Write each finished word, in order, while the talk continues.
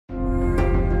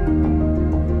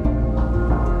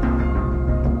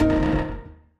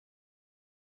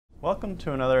Welcome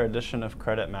to another edition of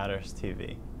CreditMatters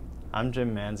TV. I'm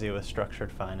Jim Manzi with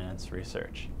Structured Finance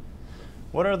Research.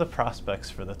 What are the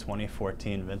prospects for the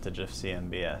 2014 vintage of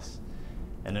CMBS?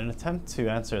 In an attempt to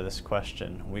answer this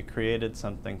question, we created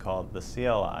something called the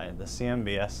CLI, the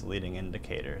CMBS Leading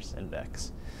Indicators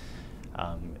Index.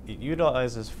 It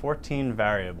utilizes 14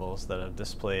 variables that have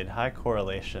displayed high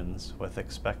correlations with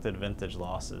expected vintage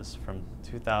losses from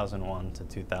 2001 to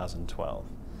 2012.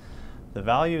 The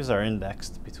values are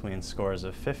indexed between scores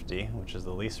of 50, which is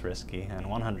the least risky, and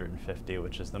 150,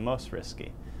 which is the most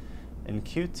risky. In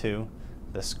Q2,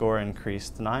 the score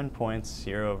increased 9 points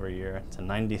year over year to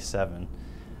 97,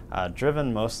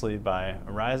 driven mostly by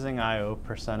a rising IO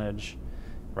percentage,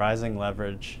 rising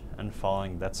leverage, and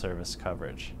falling debt service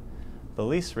coverage. The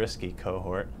least risky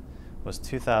cohort was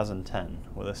 2010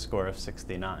 with a score of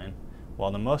 69,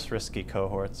 while the most risky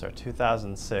cohorts are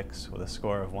 2006 with a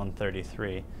score of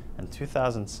 133 and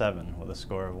 2007 with a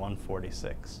score of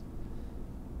 146.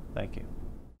 Thank you.